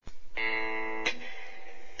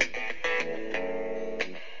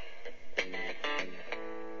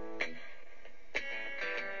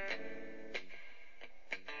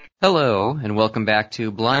Hello, and welcome back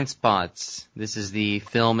to Blind Spots. This is the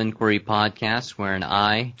film inquiry podcast wherein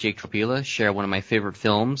I, Jake Tropila, share one of my favorite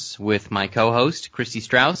films with my co-host, Christy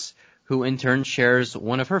Strauss, who in turn shares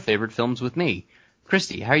one of her favorite films with me.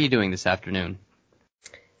 Christy, how are you doing this afternoon?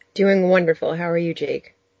 Doing wonderful. How are you,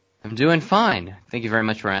 Jake? I'm doing fine. Thank you very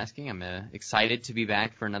much for asking. I'm excited to be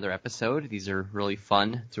back for another episode. These are really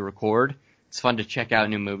fun to record. It's fun to check out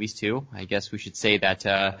new movies, too. I guess we should say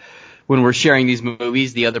that when we're sharing these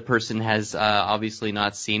movies, the other person has obviously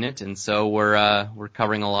not seen it, and so we're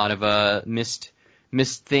covering a lot of missed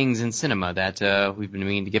things in cinema that we've been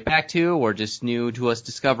meaning to get back to, or just new to us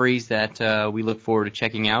discoveries that we look forward to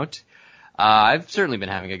checking out. I've certainly been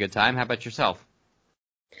having a good time. How about yourself?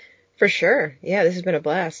 For sure. Yeah, this has been a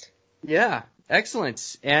blast. Yeah,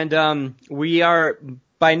 excellent. And we are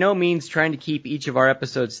by no means trying to keep each of our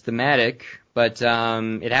episodes thematic, but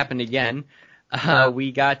it happened again.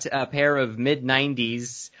 We got a pair of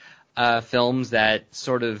mid-90s films that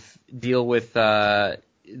sort of deal with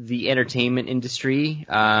the entertainment industry,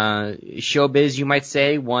 showbiz, you might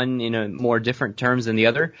say, one in a more different terms than the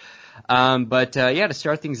other. But to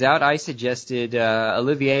start things out, I suggested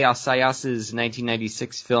Olivier Assayas's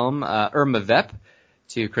 1996 film, Irma Vep,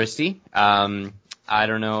 to Christy. I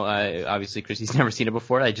don't know, obviously Christy's never seen it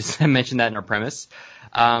before, I just mentioned that in our premise.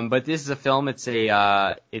 But this is a film, it's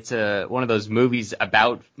one of those movies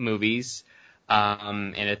about movies,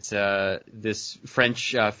 and it's this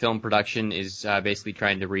French film production is basically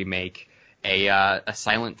trying to remake a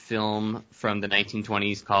silent film from the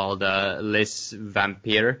 1920s called Les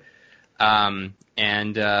Vampires.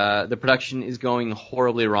 And the production is going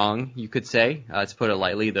horribly wrong, you could say, to put it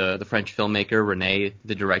lightly. The French filmmaker, René,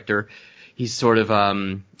 the director, he's sort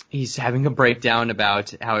of, he's having a breakdown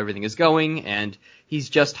about how everything is going, and he's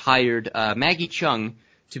just hired, Maggie Cheung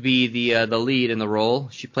to be the lead in the role.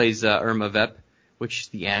 She plays, Irma Vep, which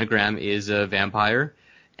the anagram is a vampire.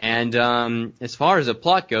 And, as far as the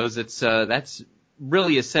plot goes, that's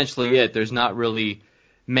really essentially it. There's not really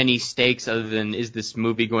many stakes other than is this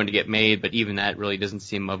movie going to get made, but even that really doesn't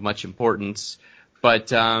seem of much importance. But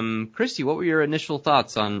Christy, what were your initial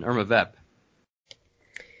thoughts on Irma Vep?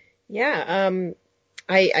 Yeah,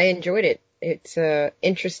 I enjoyed it. It's a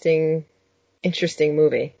interesting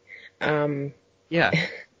movie. Yeah.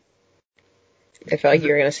 I felt like you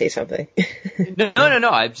were going to say something. No.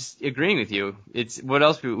 I'm just agreeing with you. What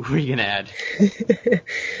else were you going to add?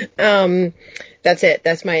 That's it.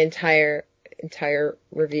 That's my entire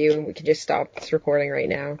review, and we can just stop this recording right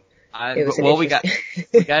now. We got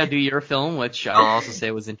to do your film, which I'll also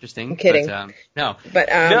say was interesting. I'm kidding. No.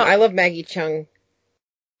 I love Maggie Cheung.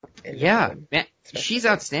 Man, she's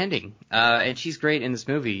outstanding, and she's great in this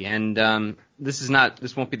movie. And this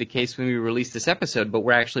won't be the case when we release this episode, but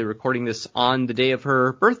we're actually recording this on the day of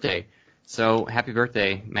her birthday. So happy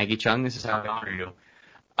birthday, Maggie Cheung! This is how I honor you.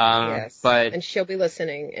 Yes, and she'll be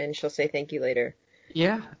listening, and she'll say thank you later.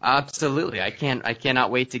 Yeah, absolutely. I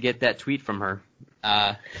cannot wait to get that tweet from her.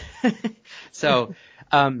 But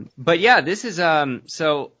yeah, this is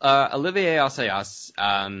Olivier Assayas,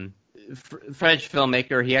 French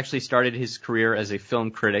filmmaker. He actually started his career as a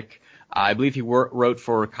film critic. I believe he wrote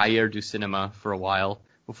for Cahiers du Cinéma for a while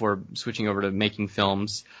before switching over to making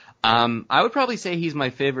films. I would probably say he's my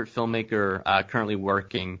favorite filmmaker currently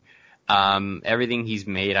working. Everything he's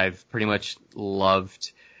made I've pretty much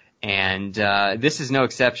loved. And this is no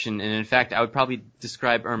exception. And in fact, I would probably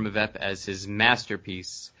describe Irma Vep as his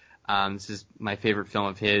masterpiece. This is my favorite film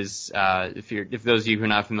of his. If those of you who are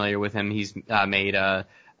not familiar with him, he's made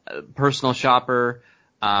Personal Shopper,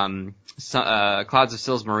 Clouds of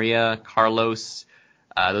Sils Maria, Carlos.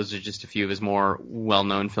 Those are just a few of his more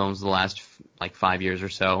well-known films of the last 5 years or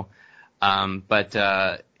so.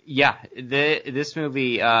 This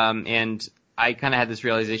movie, and I kind of had this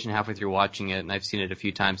realization halfway through watching it, and I've seen it a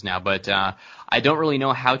few times now, but I don't really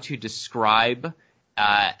know how to describe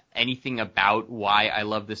anything about why I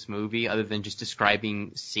love this movie other than just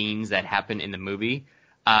describing scenes that happen in the movie.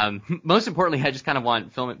 Most importantly, I just kind of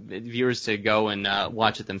want viewers to go and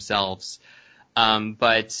watch it themselves.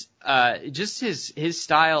 Just his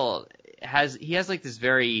style he has like this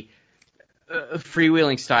very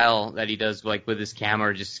freewheeling style that he does, like with his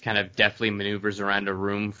camera, just kind of deftly maneuvers around a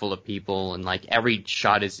room full of people, and like every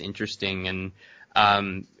shot is interesting, and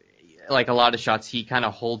like a lot of shots he kind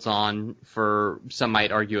of holds on for, some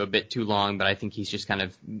might argue, a bit too long, but I think he's just kind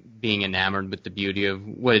of being enamored with the beauty of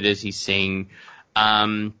what it is he's seeing.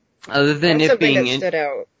 Other than That's it being something that stood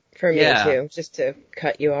out for me too, just to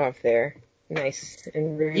cut you off there. Nice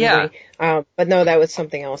and rude. Yeah. But no, that was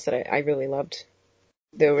something else that I really loved.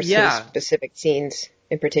 There were some specific scenes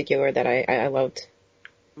in particular that I loved.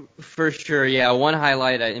 For sure, yeah. One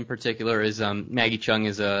highlight in particular is Maggie Chung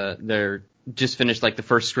is they're just finished like the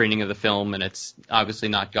first screening of the film, and it's obviously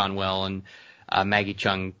not gone well. And Maggie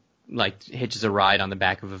Chung like hitches a ride on the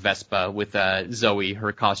back of a Vespa with Zoe,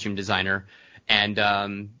 her costume designer,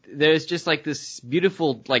 and there's just like this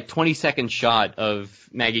beautiful like 20-second shot of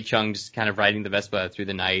Maggie Chung just kind of riding the Vespa through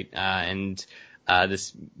the night, and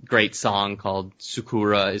this great song called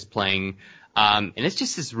Sakura is playing, and it's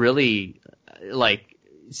just this really like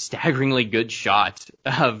staggeringly good shot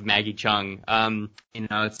of Maggie Chung.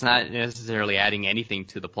 It's not necessarily adding anything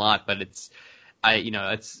to the plot, but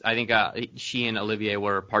I think she and Olivier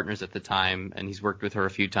were partners at the time, and he's worked with her a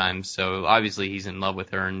few times, so obviously he's in love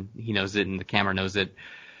with her, and he knows it, and the camera knows it.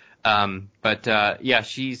 It's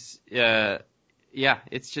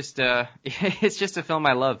just it's just a film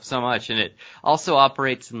I love so much, and it also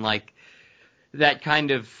operates in like that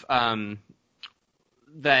kind of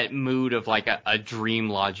that mood of like a dream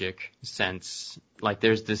logic sense. Like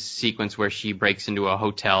there's this sequence where she breaks into a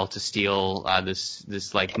hotel to steal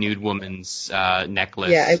this like nude woman's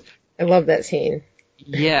necklace. Yeah, I love that scene.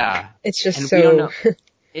 Yeah, it's just and so. We don't know,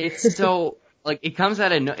 it's so like it comes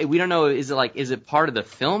out of we don't know. Is it part of the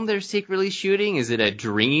film they're secretly shooting? Is it a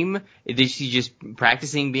dream? Is she just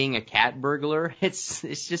practicing being a cat burglar? It's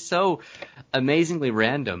just so amazingly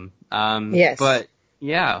random. Yes, but.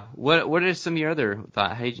 Yeah. What are some of your other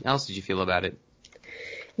thoughts? How else did you feel about it?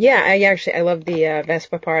 Yeah, I love the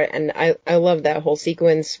Vespa part, and I love that whole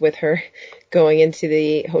sequence with her going into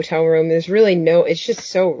the hotel room. There's really it's just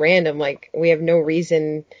so random. Like we have no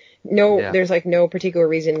reason, there's like no particular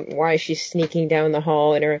reason why she's sneaking down the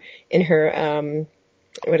hall in her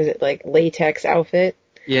what is it, like latex outfit?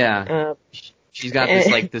 Yeah. She's got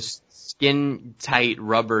this skin tight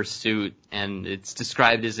rubber suit, and it's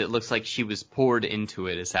described as it looks like she was poured into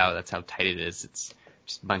it. That's how tight it is. It's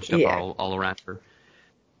just bunched up all around her.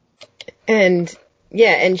 And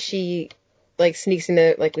she like sneaks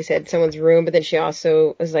into, like we said, someone's room, but then she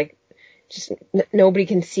also is like, just nobody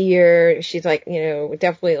can see her. She's like,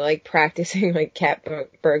 definitely like practicing like cat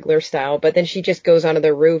burglar style, but then she just goes onto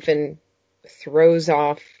the roof and throws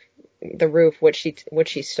off the roof what she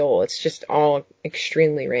stole. It's just all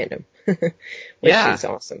extremely random. Which is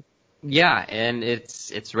awesome. Yeah, and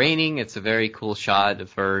it's raining. It's a very cool shot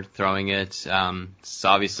of her throwing it. So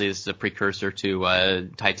obviously this is a precursor to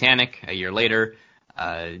Titanic. A year later,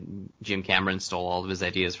 Jim Cameron stole all of his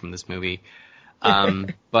ideas from this movie.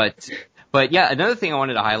 But yeah, another thing I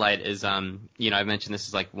wanted to highlight is I mentioned this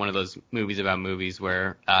is like one of those movies about movies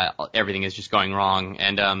where everything is just going wrong.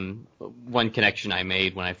 And one connection I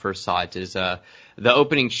made when I first saw it is the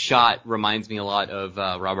opening shot reminds me a lot of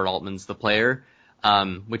Robert Altman's The Player.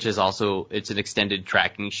 Which is also, it's an extended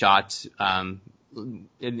tracking shot. In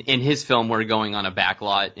his film, we're going on a back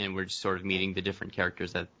lot and we're just sort of meeting the different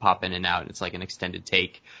characters that pop in and out. And it's like an extended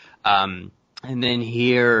take. And then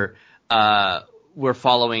here, we're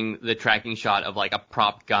following the tracking shot of like a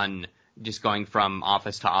prop gun just going from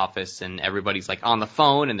office to office, and everybody's like on the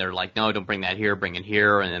phone and they're like, no, don't bring that here, bring it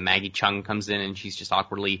here. And then Maggie Chung comes in and she's just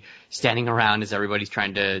awkwardly standing around as everybody's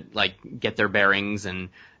trying to like get their bearings and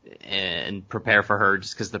prepare for her,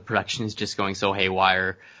 just because the production is just going so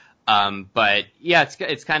haywire. But yeah,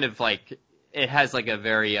 it's kind of like, it has like a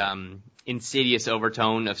very insidious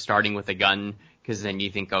overtone of starting with a gun, because then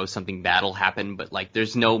you think, oh, something bad will happen, but like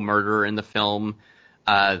there's no murder in the film.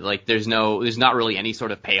 Like there's not really any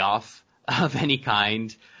sort of payoff of any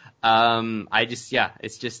kind.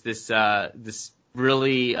 It's just this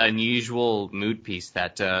really unusual mood piece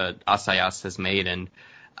that Assayas has made, and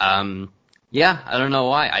yeah, I don't know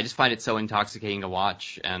why. I just find it so intoxicating to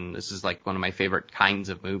watch, and this is like one of my favorite kinds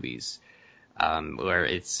of movies,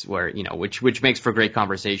 which makes for great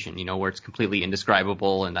conversation, where it's completely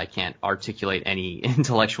indescribable and I can't articulate any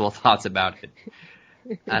intellectual thoughts about it.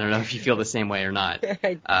 I don't know if you feel the same way or not.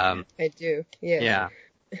 I do. Yeah.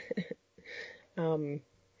 Yeah.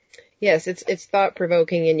 Yes, it's thought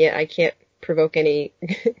provoking, and yet I can't provoke any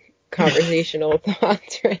conversational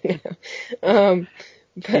thoughts right now.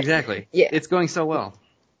 But, exactly. Yeah. It's going so well.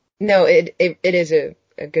 No, it is a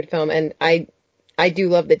good film, and I do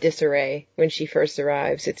love the disarray when she first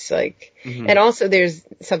arrives. It's like, and also there's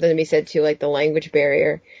something to be said too, like the language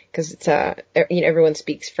barrier, because it's everyone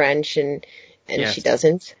speaks French and yes. She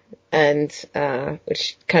doesn't, and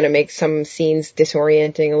which kind of makes some scenes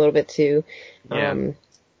disorienting a little bit too. Yeah.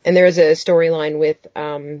 And there is a storyline with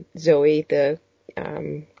Zoe, the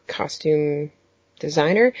costume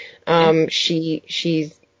designer.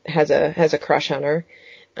 She has a crush on her.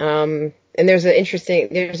 And there's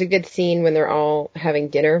a good scene when they're all having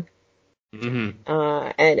dinner, Mm-hmm.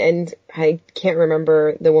 And I can't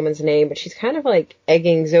remember the woman's name, but she's kind of like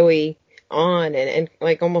egging Zoe on and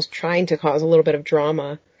like almost trying to cause a little bit of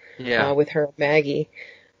drama, Yeah. with her, Maggie,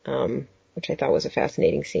 which I thought was a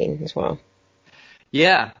fascinating scene as well.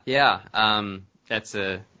 Yeah, yeah. That's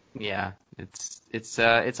yeah.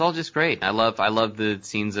 It's all just great. I love the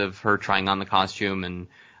scenes of her trying on the costume and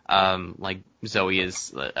like Zoe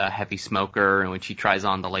is a heavy smoker and when she tries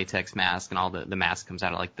on the latex mask and all the mask comes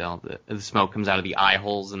out of like the smoke comes out of the eye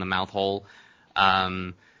holes and the mouth hole.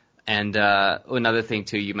 Um, and another thing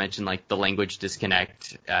too, you mentioned like the language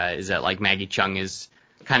disconnect is that like Maggie Chung is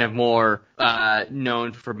kind of more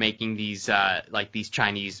known for making these like these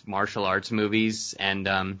Chinese martial arts movies, and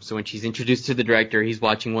so when she's introduced to the director, he's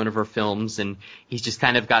watching one of her films, and he's just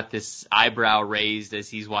kind of got this eyebrow raised as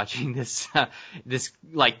he's watching this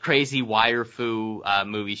like crazy wire fu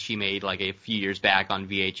movie she made like a few years back on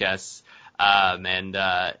VHS, and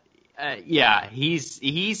yeah,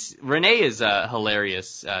 he's Renee is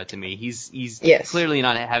hilarious to me. He's Yes. clearly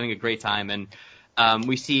not having a great time, and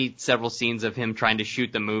we see several scenes of him trying to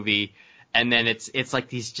shoot the movie, and then it's like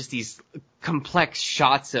these complex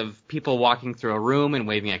shots of people walking through a room and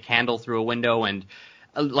waving a candle through a window, and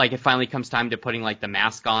like it finally comes time to putting like the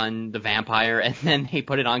mask on the vampire, and then they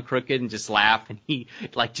put it on crooked and just laugh, and he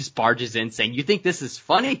like just barges in saying, "You think this is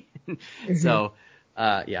funny?" Hmm. So,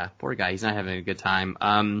 yeah, poor guy, he's not having a good time.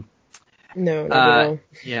 No, not at all.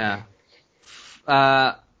 Yeah.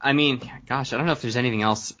 I mean, gosh, I don't know if there's anything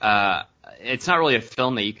else. It's not really a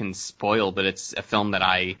film that you can spoil, but it's a film that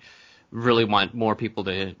I really want more people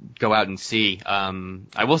to go out and see.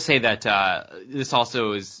 I will say that this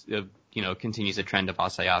also is, continues a trend of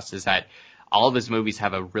Asayas, is that all of his movies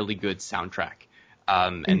have a really good soundtrack.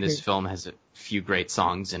 And Hmm. this film has a few great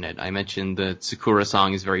songs in it. I mentioned the Sakura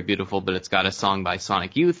song is very beautiful, but it's got a song by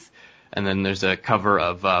Sonic Youth. And then there's a cover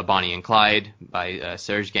of Bonnie and Clyde by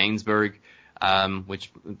Serge Gainsbourg,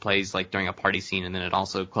 which plays like during a party scene, and then it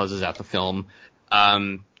also closes out the film.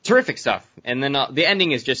 Terrific stuff. And then the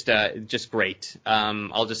ending is just great.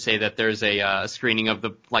 I'll just say that there's a screening of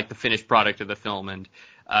the finished product of the film, and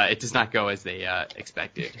it does not go as they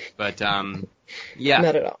expected. But yeah,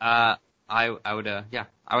 Not at all. I would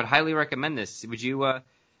I would highly recommend this. Would you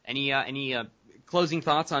any closing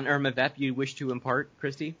thoughts on Irma Vep you wish to impart,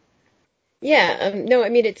 Christy? Yeah, no, I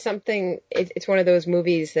mean, it's something, it's one of those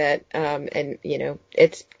movies that, and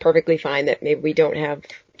it's perfectly fine that maybe we don't have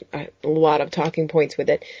a lot of talking points with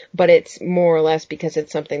it, but it's more or less because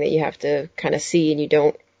it's something that you have to kind of see and you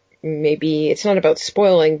don't, maybe, it's not about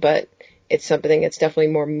spoiling, but it's something that's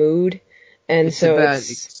definitely more mood. And It's so about it's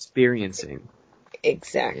experiencing. Yeah.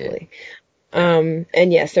 exactly. Yeah.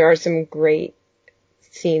 And yes, there are some great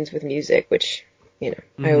scenes with music, which, I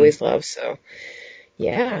Hmm. always love. So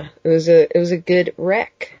yeah, it was a good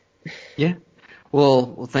rec. Yeah.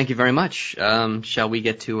 Well, thank you very much. Shall we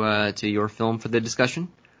get to your film for the discussion?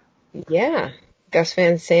 Yeah, Gus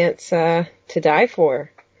Van Sant's To Die For,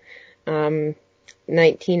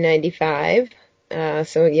 1995.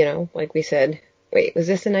 So like we said, wait, was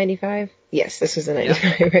this a 95? Yes, this was a Yeah.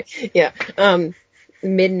 95, right? Yeah,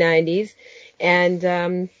 mid 90s,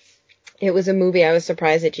 and it was a movie I was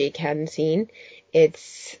surprised that Jake hadn't seen.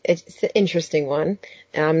 It's an interesting one.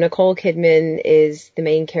 Nicole Kidman is the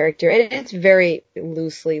main character, and it's very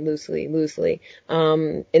loosely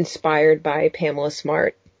inspired by Pamela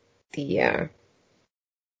Smart, the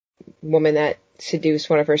woman that seduced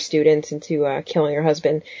one of her students into killing her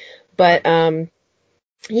husband. But Right.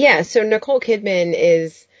 yeah, so Nicole Kidman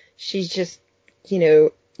she's just,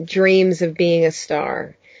 dreams of being a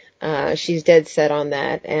star. She's dead set on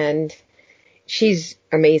that, and she's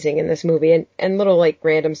amazing in this movie. And little like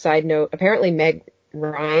random side note, apparently Meg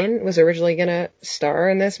Ryan was originally gonna star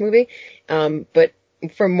in this movie, but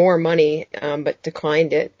for more money, but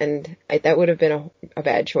declined it, and that would have been a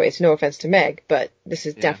bad choice. No offense to Meg, but this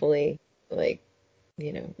is Yeah. definitely like,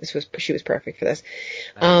 she was perfect for this.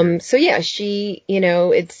 I agree. So yeah,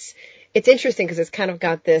 it's interesting because it's kind of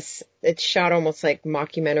got this, it's shot almost like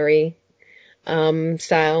mockumentary,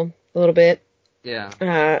 style a little bit. Yeah.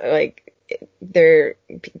 Like they're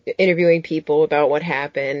interviewing people about what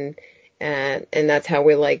happened, and that's how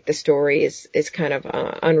we like the story is kind of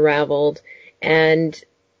unraveled. And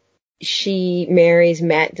she marries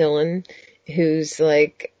Matt Dillon, who's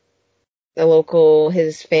like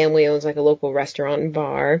his family owns like a local restaurant and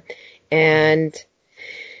bar, Hmm. and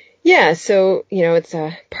yeah, so it's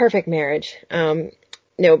a perfect marriage.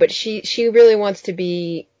 No, but she really wants to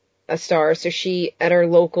be a star, so she at her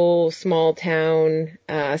local small town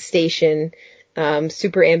station,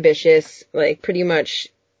 super ambitious, like pretty much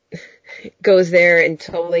goes there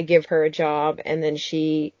until they give her a job, and then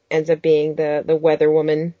she ends up being the weather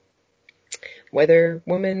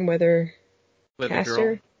Girl.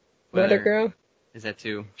 caster, weather girl. Is that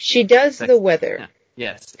too? She does the weather. Yeah.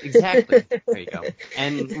 Yes, exactly. There you go.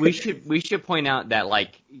 And we should point out that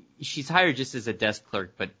like she's hired just as a desk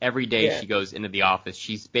clerk, but every day she goes into the office,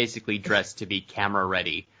 she's basically dressed to be camera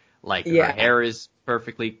ready. Like her hair is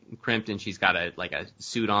perfectly crimped, and she's got a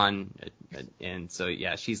suit on, and so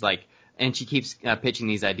yeah, she's like, and she keeps pitching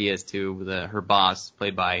these ideas to her boss,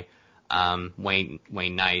 played by Wayne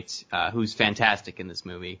Knight, who's fantastic in this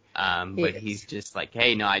movie. But he's just like,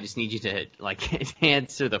 hey, no, I just need you to like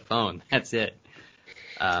answer the phone. That's it.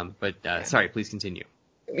 Sorry, please continue.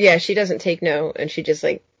 Yeah, she doesn't take no, and she just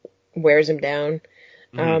like wears him down.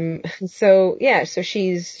 So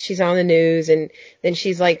she's on the news, and then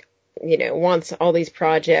she's like, wants all these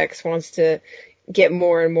projects, wants to get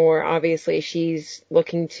more and more. Obviously, she's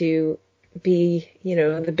looking to be,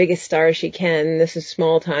 the biggest star she can. This is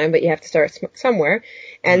small time, but you have to start somewhere.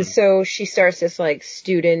 And so she starts this like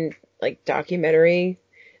student like documentary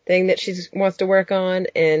thing that she wants to work on,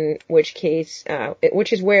 in which case,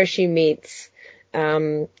 which is where she meets,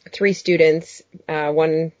 3 students.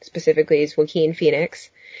 One specifically is Joaquin Phoenix,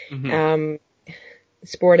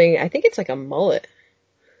 sporting, I think it's like a mullet.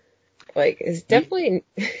 Like, it's definitely...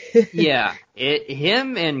 Yeah,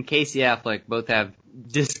 him and Casey Affleck both have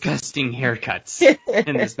disgusting haircuts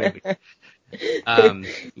in this movie.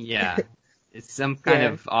 Yeah. It's some kind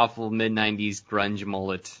of awful mid-90s grunge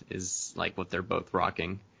mullet is like what they're both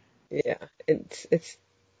rocking. Yeah, it's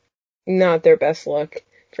not their best look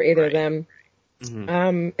for either of them.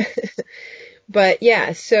 But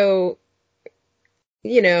yeah, so,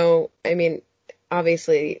 I mean,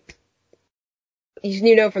 obviously,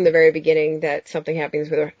 from the very beginning that something happens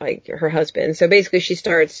with her husband. So basically she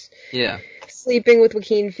starts sleeping with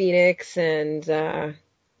Joaquin Phoenix, and, for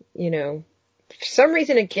some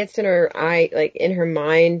reason it gets in her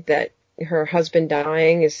mind that her husband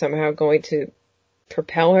dying is somehow going to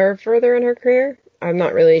propel her further in her career. I'm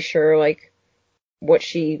not really sure, what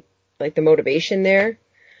she, the motivation there,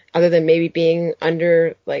 other than maybe being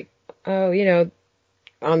under, on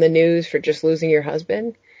the news for just losing your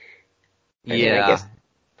husband. I mean, I guess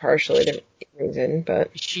partially the reason, but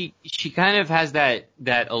she kind of has that,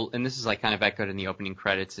 and this is kind of echoed in the opening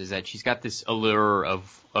credits, is that she's got this allure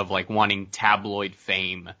of wanting tabloid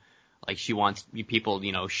fame. Like she wants people,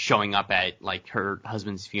 showing up at her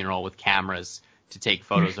husband's funeral with cameras to take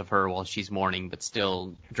photos of her while she's mourning, but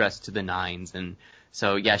still dressed to the nines. And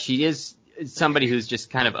so, yeah, she is somebody who's just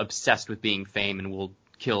kind of obsessed with being fame and will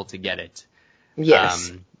kill to get it.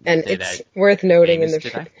 Yes, and it's worth noting in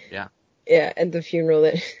the at the funeral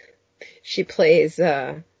that she plays.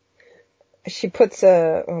 She puts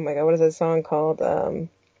oh my god, what is that song called?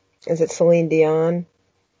 Is it Celine Dion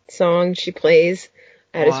song she plays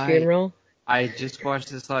at his funeral? I just watched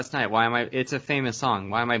this last night. It's a famous song.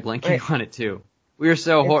 Why am I blanking on it too? We were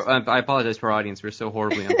so I apologize for our audience. We're so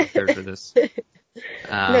horribly unprepared for this.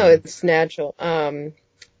 No, it's natural.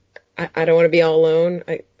 I don't want to be all alone.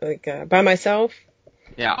 By myself.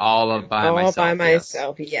 Yeah, all by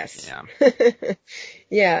myself. Yes. Yeah.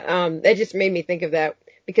 Yeah. That just made me think of that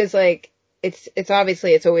because it's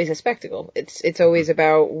obviously it's always a spectacle. It's always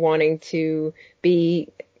about wanting to be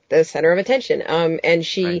the center of attention. And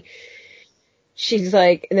she's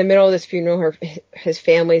in the middle of this funeral, his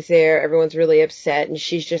family's there, everyone's really upset, and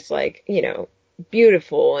she's just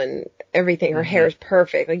beautiful and everything. Her hair is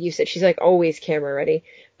perfect. Like you said, she's always camera ready.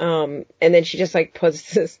 And then she just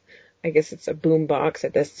puts this, I guess it's a boom box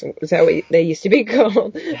at this, is that what they used to be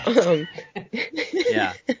called?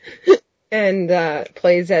 Yeah. And,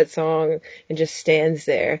 plays that song and just stands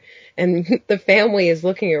there. And the family is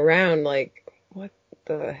looking around what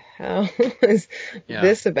the hell is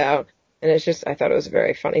this about? And it's just, I thought it was a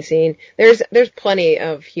very funny scene. There's plenty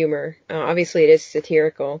of humor. Obviously it is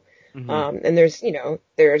satirical. And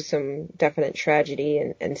there's some definite tragedy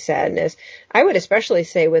and sadness. I would especially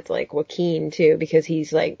say with Joaquin too, because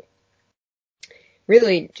he's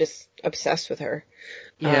really just obsessed with her.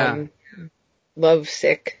 Yeah. Love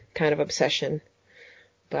sick kind of obsession.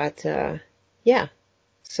 But, so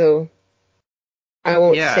I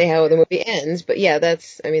won't say how the movie ends, but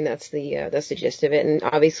that's the gist of it. And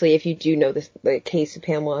obviously if you do know the case of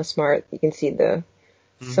Pamela Smart, you can see the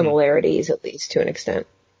similarities, at least to an extent.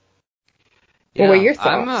 Yeah, what were your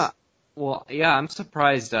thoughts? I'm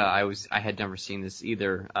surprised. I had never seen this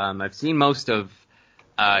either. I've seen most of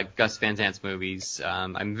Gus Van Sant's movies.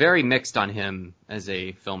 I'm very mixed on him as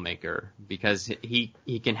a filmmaker because he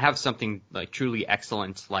can have something truly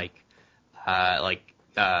excellent, like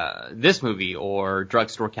this movie or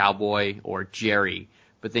Drugstore Cowboy or Jerry.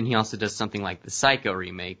 But then he also does something like the Psycho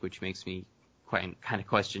remake, which makes me kind of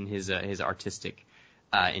question his artistic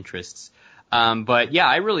interests. But yeah,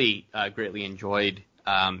 I really greatly enjoyed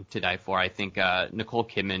To Die For. I think Nicole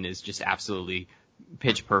Kidman is just absolutely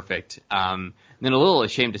pitch perfect. And then a little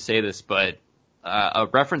ashamed to say this, but a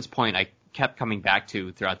reference point I kept coming back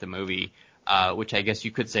to throughout the movie, which I guess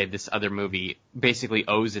you could say this other movie basically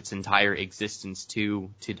owes its entire existence to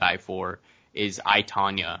Die For, is I,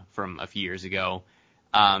 Tonya from a few years ago.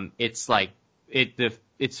 It's like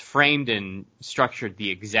it's framed and structured the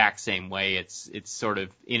exact same way. It's sort of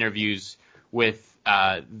interviews with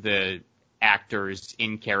the actors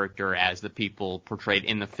in character as the people portrayed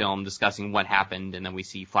in the film, discussing what happened, and then we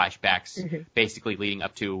see flashbacks basically leading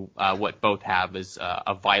up to what both have as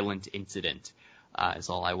a violent incident, is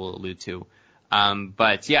all I will allude to.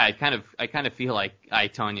 But yeah, I kind of feel like I,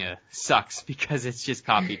 Tonya sucks because it's just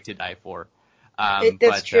copied To Die For.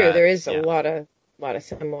 That's true. There is a lot of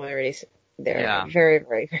similarities there. Yeah. Very,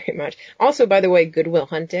 very, very much. Also, by the way, Good Will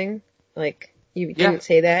Hunting. Like, you didn't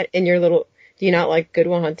say that in your little. Do you not like Good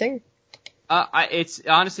Will Hunting? It's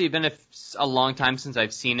honestly been a long time since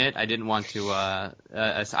I've seen it. I didn't want to.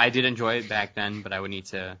 I did enjoy it back then, but I would need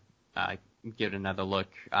to give it another look.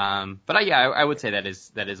 But I would say that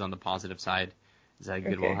is on the positive side. Is that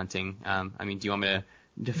Good Will Hunting? I mean, do you want me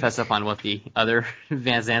to fess up on what the other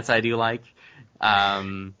Van Zants I do like?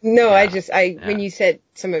 No, when you said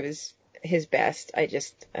some of his best, I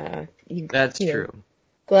just that's true.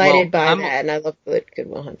 Glided by that, and I love Good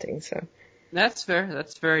Will Hunting. So that's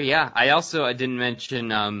fair. Yeah, I didn't mention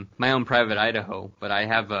My Own Private Idaho, but I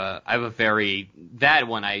have that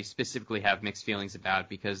one I specifically have mixed feelings about,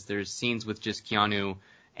 because there's scenes with just Keanu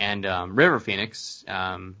and River Phoenix,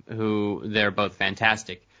 who they're both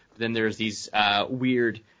fantastic. But then there's these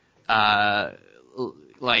weird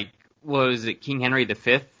like, what was it, King Henry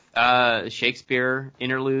V Shakespeare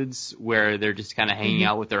interludes, where they're just kind of hanging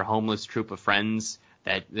out with their homeless troupe of friends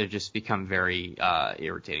that they just become very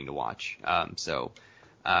irritating to watch.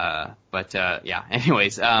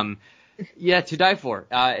 Anyways, To Die For.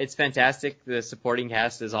 It's fantastic. The supporting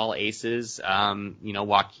cast is all aces.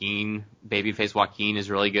 Joaquin, babyface Joaquin, is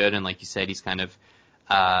really good, and like you said, he's kind of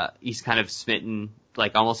smitten,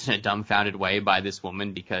 like almost in a dumbfounded way, by this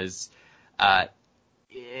woman, because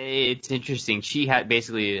it's interesting. She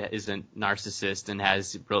basically is a narcissist and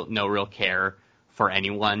has no real care for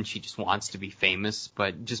anyone. She just wants to be famous,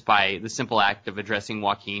 but just by the simple act of addressing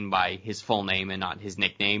Joaquin by his full name and not his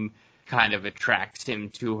nickname kind of attracts him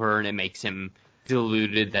to her, and it makes him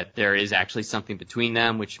deluded that there is actually something between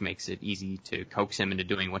them, which makes it easy to coax him into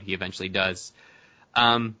doing what he eventually does.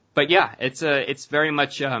 But yeah, it's very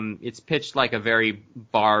much it's pitched like a very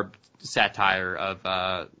barbed satire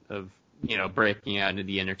of breaking out into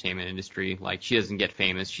the entertainment industry. Like, she doesn't get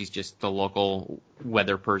famous; she's just the local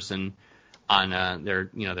weather person on their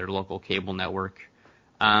local cable network.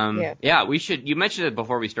 We should. You mentioned it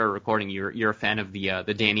before we started recording. You're a fan of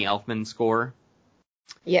the Danny Elfman score.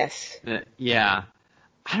 Yes. Yeah.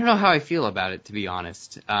 I don't know how I feel about it, to be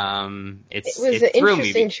honest. It was an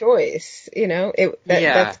interesting choice.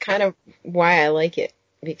 That's kind of why I like it,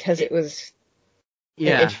 because it was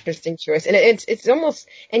an interesting choice. And it's almost,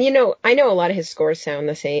 and I know a lot of his scores sound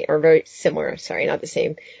the same, or very similar. Sorry, not the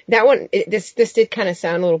same. That one, this did kind of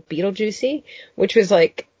sound a little Beetlejuicy, which was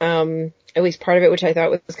like, at least part of it, which I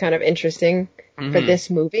thought was kind of interesting for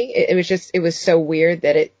this movie. It was so weird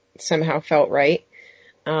that it somehow felt right.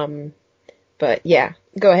 But yeah,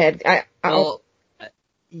 go ahead.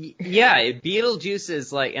 Beetlejuice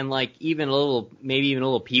is like, and like maybe even a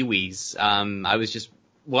little Pee-wee's. I was just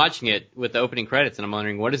watching it with the opening credits, and I'm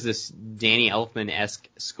wondering, what is this Danny Elfman-esque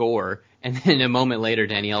score? And then a moment later,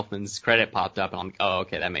 Danny Elfman's credit popped up, and I'm like, oh,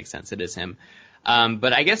 okay, that makes sense. It is him.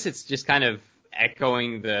 But I guess it's just kind of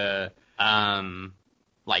echoing the,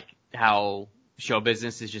 like how show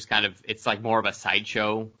business is just kind of, it's like more of a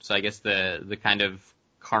sideshow. So I guess the kind of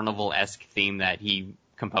carnival-esque theme that he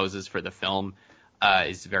composes for the film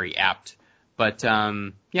is very apt. But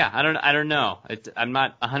I don't know. I'm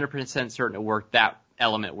not 100% certain that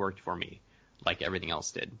element worked for me like everything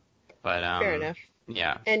else did. But fair enough.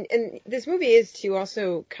 Yeah. And this movie is too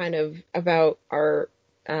also kind of about our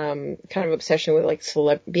kind of obsession with like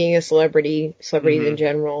being a celebrities in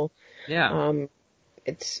general. Yeah.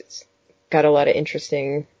 It's got a lot of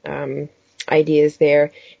interesting ideas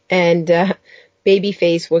there. And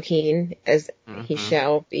babyface Joaquin, as he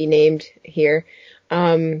shall be named here.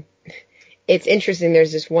 It's interesting.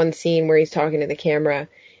 There's this one scene where he's talking to the camera,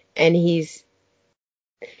 and he's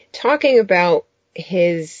talking about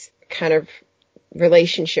his kind of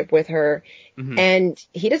relationship with her, Mm-hmm. And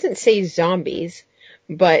he doesn't say zombies,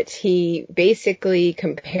 but he basically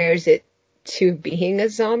compares it to being a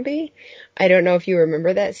zombie. I don't know if you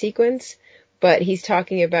remember that sequence, but he's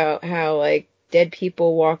talking about how like dead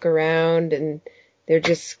people walk around and they're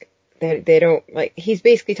just, they don't like, he's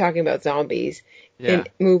basically talking about zombies in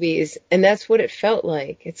movies, and that's what it felt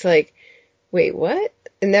like. It's like, wait, what?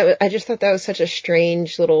 And I just thought that was such a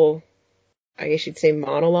strange little, I guess you'd say,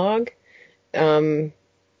 monologue, that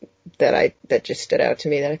just stood out to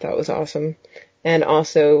me, that I thought was awesome. And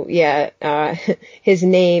also, his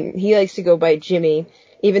name, he likes to go by Jimmy,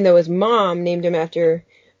 even though his mom named him after,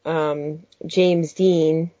 James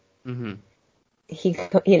Dean. Mm-hmm.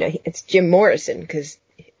 It's Jim Morrison, because,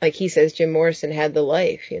 like he says, Jim Morrison had the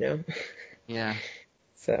life, Yeah.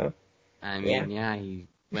 So. I mean, he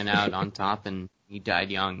went out on top and he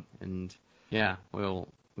died young, and we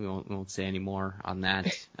won't say any more on that.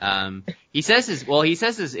 He says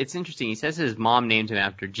it's interesting. He says his mom named him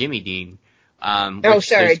after Jimmy Dean.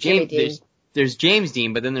 Jimmy Dean. There's James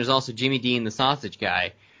Dean, but then there's also Jimmy Dean, the sausage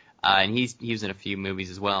guy, and he was in a few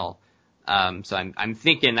movies as well. So I'm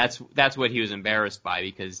thinking that's what he was embarrassed by,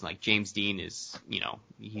 because like James Dean is,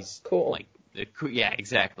 he's cool. Like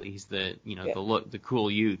exactly. He's the the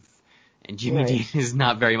cool youth, and Jimmy Dean is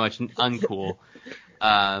not very much uncool.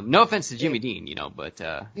 No offense to Jimmy Dean, but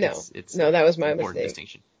it's that was my important mistake.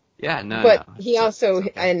 Distinction. Yeah, no. But no. he also,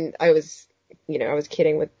 and I was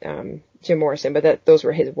kidding with Jim Morrison, but those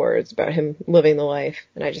were his words about him living the life,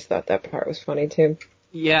 and I just thought that part was funny too.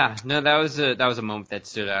 Yeah, no, that was a moment that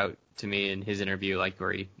stood out to me in his interview, like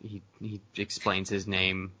where he explains his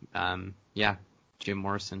name. Jim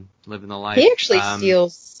Morrison, living the life. He actually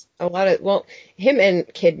steals a lot of. Well, him and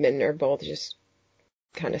Kidman are both just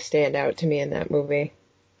kind of stand out to me in that movie.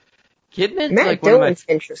 Kidman's Matt like Dillon's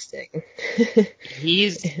interesting.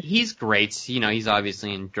 He's great. He's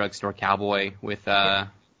obviously in Drugstore Cowboy with it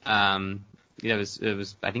was I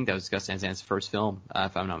think that was Gus Van Sant's first film,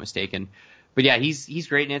 if I'm not mistaken. But yeah, he's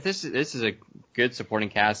great in it. This is a good supporting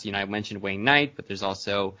cast. I mentioned Wayne Knight, but there's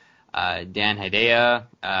also Dan Hedaya,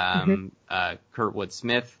 Kurtwood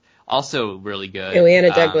Smith, also really good.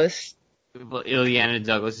 Ileana Douglas. Well, Ileana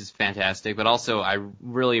Douglas is fantastic, but also I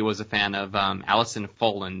really was a fan of Allison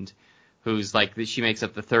Folland, who's she makes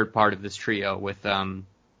up the third part of this trio with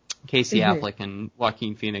Casey Affleck and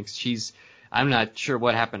Joaquin Phoenix. I'm not sure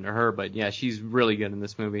what happened to her, but yeah, she's really good in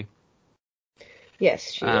this movie.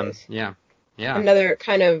 Yes, she is. Yeah. Another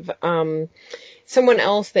kind of someone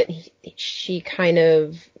else that she kind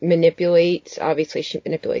of manipulates. Obviously, she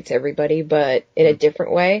manipulates everybody, but in a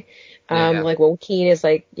different way. Like Joaquin is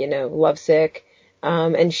lovesick.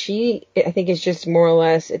 And she, I think, is just more or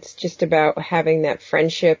less, it's just about having that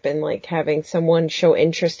friendship and like having someone show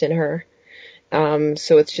interest in her.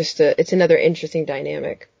 So it's another interesting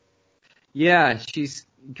dynamic. Yeah, she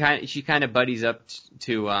kind of buddies up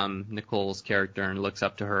to Nicole's character and looks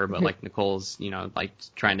up to her, but like Nicole's,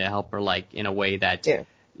 trying to help her in a way that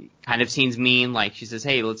kind of seems mean. Like she says,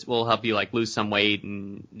 "Hey, we'll help you lose some weight,"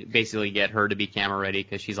 and basically get her to be camera ready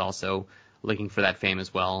because she's also looking for that fame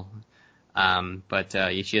as well. But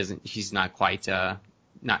she's not quite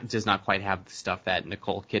does not quite have the stuff that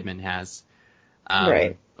Nicole Kidman has.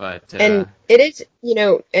 Right. But and it is,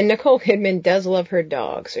 and Nicole Kidman does love her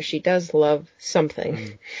dog, so she does love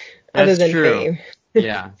something other than fame.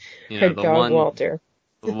 Yeah. Her dog, Walter.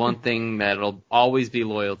 The one thing that'll always be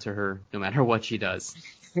loyal to her, no matter what she does.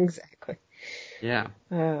 Exactly. Yeah.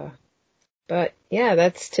 But yeah,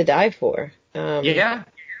 that's To Die For. Yeah.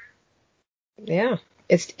 Yeah.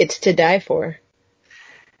 It's to die for.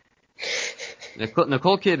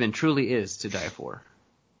 Nicole Kidman truly is to die for.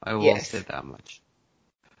 I will say that much.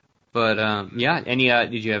 But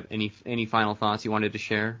did you have any final thoughts you wanted to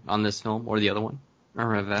share on this film or the other one?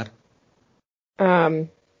 Or have that? No,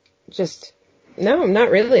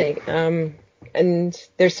 not really. And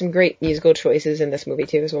there's some great musical choices in this movie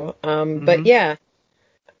too as well. But yeah,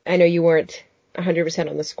 I know you weren't 100%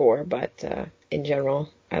 on the score, but in general,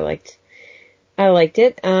 I liked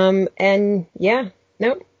it. And yeah,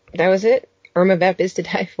 no, that was it. Irma Vep is to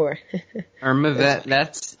die for. Irma Vep,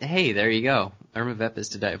 hey, there you go. Irma Vep is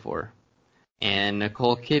to die for. And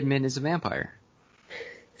Nicole Kidman is a vampire.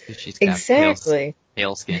 She's got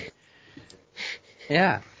pale skin.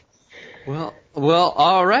 Yeah. Well,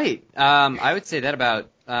 all right. I would say that about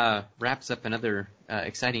wraps up another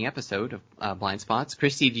exciting episode of Blind Spots.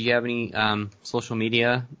 Christy, do you have any social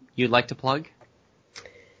media you'd like to plug?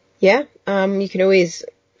 Yeah, you can always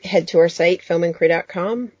head to our site,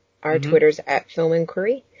 filminquiry.com. Our Twitter's at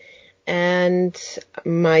filminquiry. And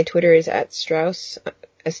my Twitter is at Strauss,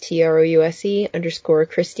 STROUSE _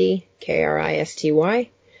 Christy,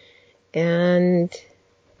 KRISTY. And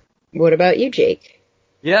what about you, Jake?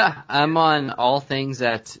 Yeah, I'm on all things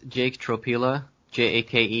at Jake Tropila,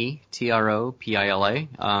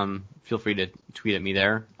 JakeTropila. Feel free to tweet at me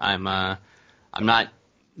there. I'm not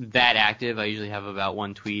that active. I usually have about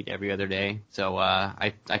one tweet every other day. So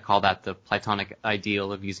I call that the platonic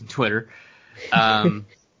ideal of using Twitter.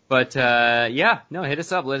 But yeah, no, hit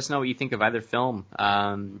us up. Let us know what you think of either film.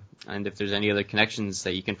 And if there's any other connections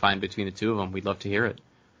that you can find between the two of them, we'd love to hear it.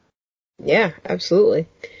 Yeah, absolutely.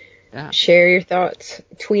 Yeah. Share your thoughts.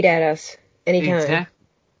 Tweet at us anytime. Exactly.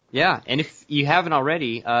 Yeah, and if you haven't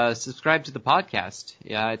already, subscribe to the podcast.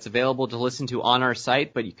 Yeah, it's available to listen to on our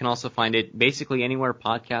site, but you can also find it basically anywhere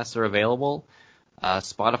podcasts are available.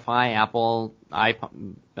 Spotify, Apple,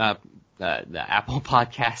 the Apple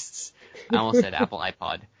Podcasts. I almost said Apple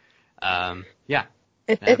iPod. Yeah.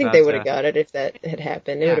 I think they would have got it if that had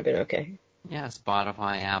happened. It would have been okay. Yeah,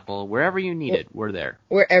 Spotify, Apple, wherever you need it, we're there.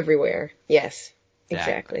 We're everywhere. Yes,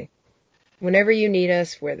 exactly. Whenever you need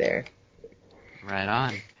us, we're there. Right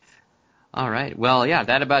on. All right. Well, yeah,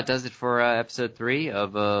 that about does it for episode 3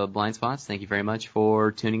 of Blind Spots. Thank you very much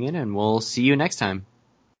for tuning in, and we'll see you next time.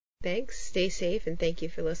 Thanks. Stay safe, and thank you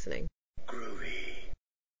for listening.